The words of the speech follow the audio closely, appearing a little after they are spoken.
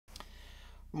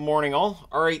Morning, all.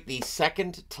 All right, the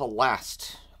second to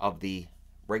last of the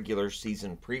regular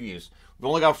season previews. We've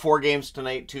only got 4 games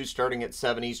tonight, 2 starting at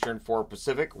 7 Eastern, 4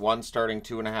 Pacific, 1 starting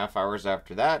 2.5 hours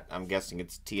after that. I'm guessing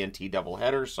it's TNT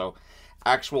doubleheader, so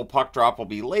actual puck drop will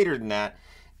be later than that.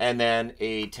 And then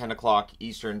a 10 o'clock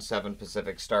Eastern, 7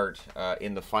 Pacific start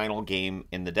in the final game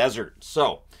in the desert.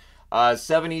 So,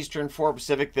 7 Eastern, 4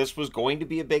 Pacific. This was going to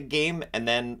be a big game, and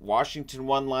then Washington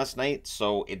won last night,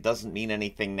 so it doesn't mean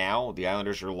anything now. The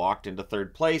Islanders are locked into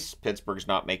third place. Pittsburgh's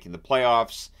not making the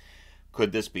playoffs.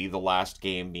 Could this be the last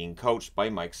game being coached by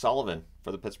Mike Sullivan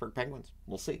for the Pittsburgh Penguins?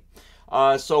 We'll see.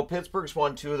 So Pittsburgh's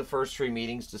won 2 of the first 3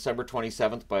 meetings. December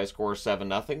 27th by a score of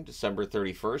 7-0. December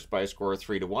 31st by a score of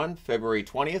 3-1. February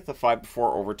 20th, a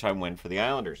 5-4 overtime win for the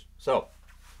Islanders. So,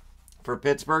 for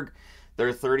Pittsburgh,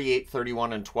 they're 38,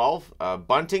 31, and 12.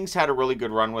 Bunting's had a really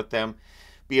good run with them.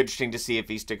 Be interesting to see if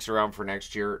he sticks around for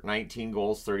next year. 19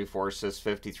 goals, 34 assists,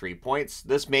 53 points.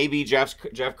 This may be Jeff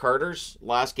Carter's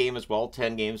last game as well.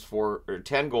 10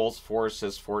 goals, 4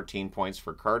 assists, 14 points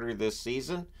for Carter this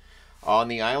season. On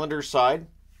the Islanders side,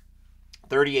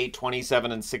 38,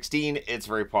 27, and 16. It's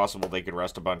very possible they could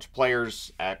rest a bunch of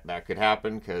players. That could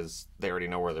happen because they already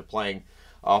know where they're playing.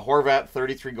 Horvat,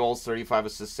 33 goals, 35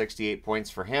 assists, 68 points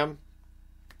for him.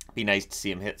 Be nice to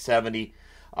see him hit 70.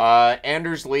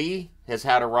 Anders Lee has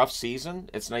had a rough season.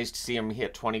 It's nice to see him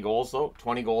hit 20 goals, though.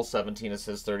 20 goals, 17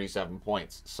 assists, 37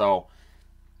 points. So,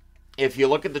 if you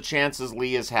look at the chances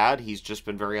Lee has had, he's just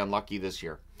been very unlucky this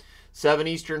year. 7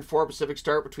 Eastern, 4 Pacific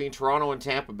start between Toronto and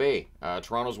Tampa Bay.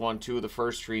 Toronto's won 2 of the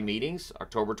first 3 meetings.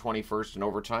 October 21st in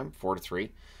overtime, 4-3.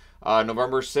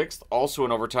 November 6th, also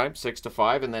in overtime,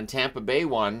 6-5. And then Tampa Bay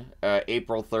won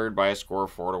April 3rd by a score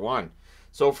of 4-1.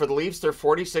 So for the Leafs, they're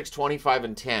 46, 25,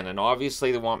 and 10. And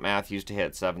obviously they want Matthews to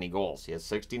hit 70 goals. He has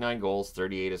 69 goals,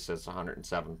 38 assists,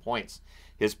 107 points.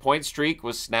 His point streak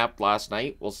was snapped last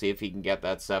night. We'll see if he can get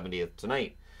that 70th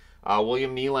tonight.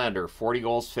 William Nylander, 40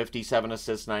 goals, 57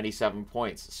 assists, 97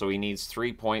 points. So he needs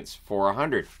 3 points for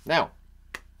 100. Now,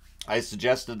 I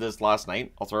suggested this last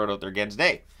night. I'll throw it out there again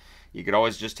today. You could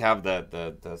always just have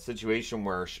the situation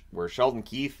where Sheldon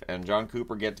Keefe and John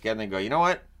Cooper get together and go, you know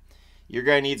what? Your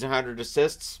guy needs 100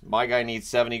 assists. My guy needs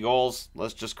 70 goals.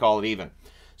 Let's just call it even.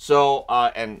 So,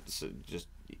 that's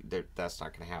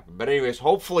not going to happen. But anyways,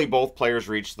 hopefully both players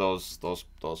reach those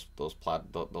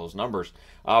numbers.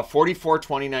 44,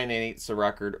 29, and 8 is the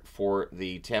record for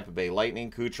the Tampa Bay Lightning.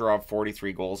 Kucherov,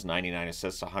 43 goals, 99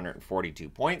 assists, 142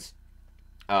 points.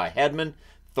 Hedman,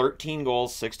 13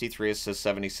 goals, 63 assists,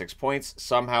 76 points.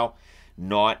 Somehow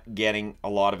not getting a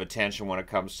lot of attention when it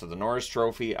comes to the Norris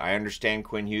Trophy. I understand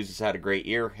Quinn Hughes has had a great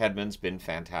year. Hedman's been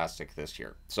fantastic this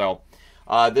year. So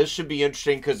this should be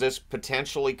interesting because this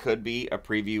potentially could be a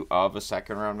preview of a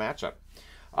second-round matchup.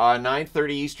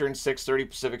 9:30 Eastern, 6:30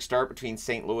 Pacific start between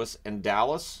St. Louis and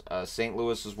Dallas. St.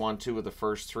 Louis has won 2 of the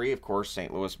first 3. Of course,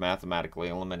 St. Louis mathematically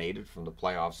eliminated from the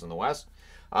playoffs in the West.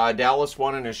 Dallas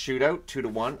won in a shootout,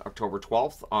 2-1, October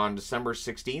 12th. On December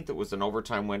 16th, it was an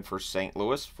overtime win for St.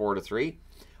 Louis, 4-3.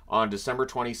 On December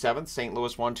 27th, St.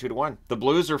 Louis won 2-1. The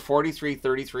Blues are 43,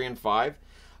 33, and 5.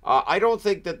 I don't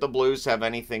think that the Blues have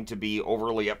anything to be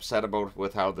overly upset about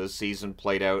with how this season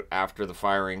played out after the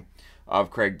firing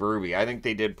of Craig Berube. I think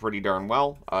they did pretty darn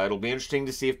well. It'll be interesting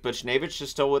to see if Buchnevich is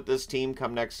still with this team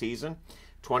come next season.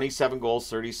 27 goals,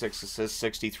 36 assists,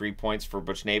 63 points for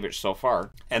Buchnevich so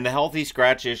far. And the healthy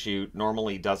scratch issue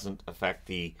normally doesn't affect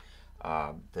the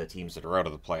teams that are out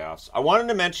of the playoffs. I wanted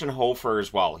to mention Hofer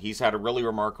as well. He's had a really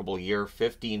remarkable year,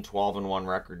 15, 12, and 1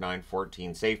 record,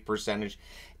 914 save percentage.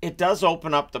 It does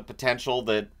open up the potential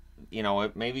that, you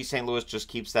know, maybe St. Louis just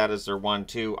keeps that as their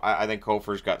 1-2. I think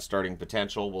Hofer's got starting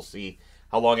potential. We'll see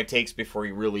how long it takes before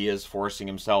he really is forcing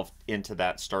himself into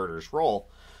that starter's role.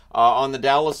 On the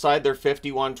Dallas side, they're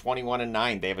 51, 21, and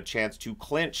 9. They have a chance to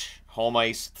clinch home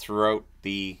ice throughout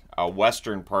the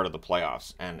western part of the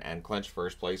playoffs and clinch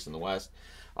first place in the West.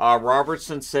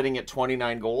 Robertson's sitting at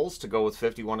 29 goals to go with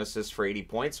 51 assists for 80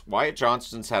 points. Wyatt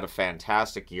Johnston's had a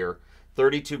fantastic year.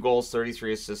 32 goals,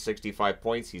 33 assists, 65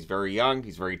 points. He's very young.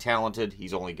 He's very talented.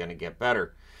 He's only going to get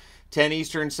better. 10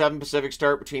 Eastern, 7 Pacific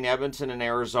start between Edmonton and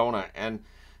Arizona. And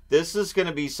this is going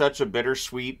to be such a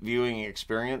bittersweet viewing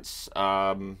experience.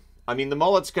 I mean, the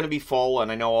mullet's going to be full,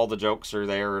 and I know all the jokes are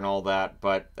there and all that,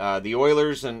 but the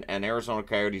Oilers and Arizona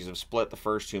Coyotes have split the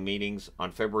first 2 meetings.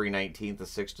 On February 19th, a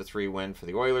 6-3 win for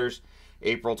the Oilers.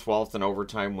 April 12th, an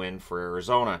overtime win for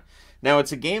Arizona. Now,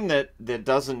 it's a game that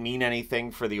doesn't mean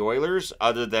anything for the Oilers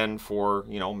other than for,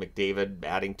 you know, McDavid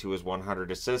adding to his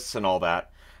 100 assists and all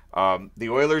that. The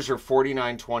Oilers are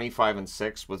 49, 25, and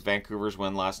 6 with Vancouver's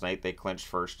win last night. They clinched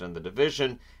first in the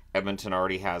division. Edmonton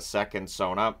already has second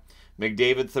sewn up.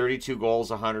 McDavid, 32 goals,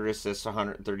 100 assists,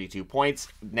 132 points.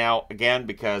 Now, again,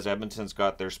 because Edmonton's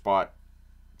got their spot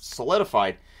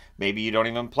solidified, maybe you don't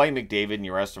even play McDavid and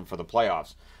you rest him for the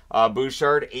playoffs.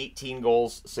 Bouchard, 18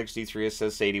 goals, 63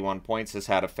 assists, 81 points, has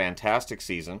had a fantastic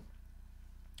season.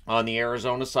 On the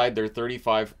Arizona side, they're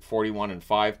 35, 41, and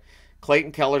 5.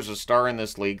 Clayton Keller's a star in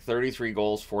this league, 33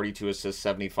 goals, 42 assists,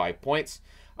 75 points.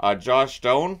 Josh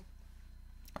Doan,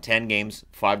 10 games,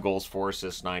 5 goals, 4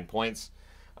 assists, 9 points.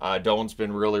 Doan's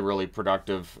been really, really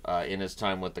productive in his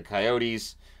time with the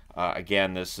Coyotes.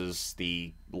 Again, this is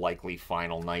the likely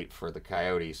final night for the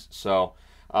Coyotes. So,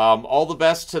 all the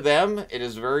best to them. It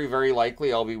is very, very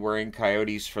likely I'll be wearing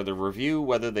Coyotes for the review,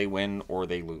 whether they win or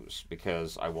they lose,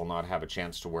 because I will not have a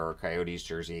chance to wear a Coyotes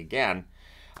jersey again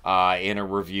in a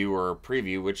review or a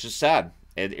preview, which is sad.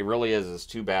 It really is. It's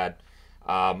too bad.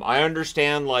 I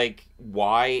understand, like,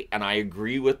 why, and I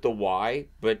agree with the why,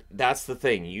 but that's the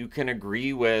thing. You can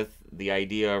agree with the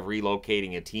idea of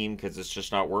relocating a team because it's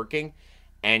just not working,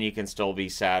 and you can still be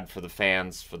sad for the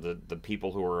fans, for the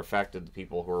people who are affected, the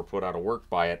people who are put out of work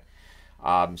by it.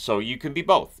 So you can be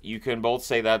both. You can both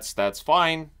say that's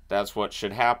fine, that's what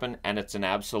should happen, and it's an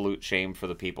absolute shame for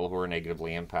the people who are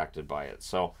negatively impacted by it.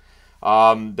 So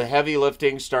the heavy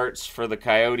lifting starts for the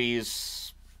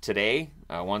Coyotes today,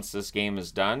 once this game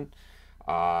is done,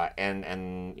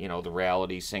 and you know, the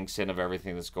reality sinks in of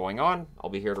everything that's going on.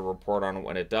 I'll be here to report on it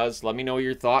when it does. Let me know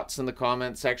your thoughts in the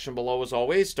comment section below. As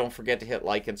always, don't forget to hit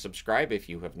like and subscribe if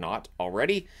you have not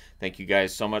already. Thank you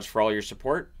guys so much for all your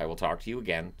support. I will talk to you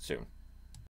again soon.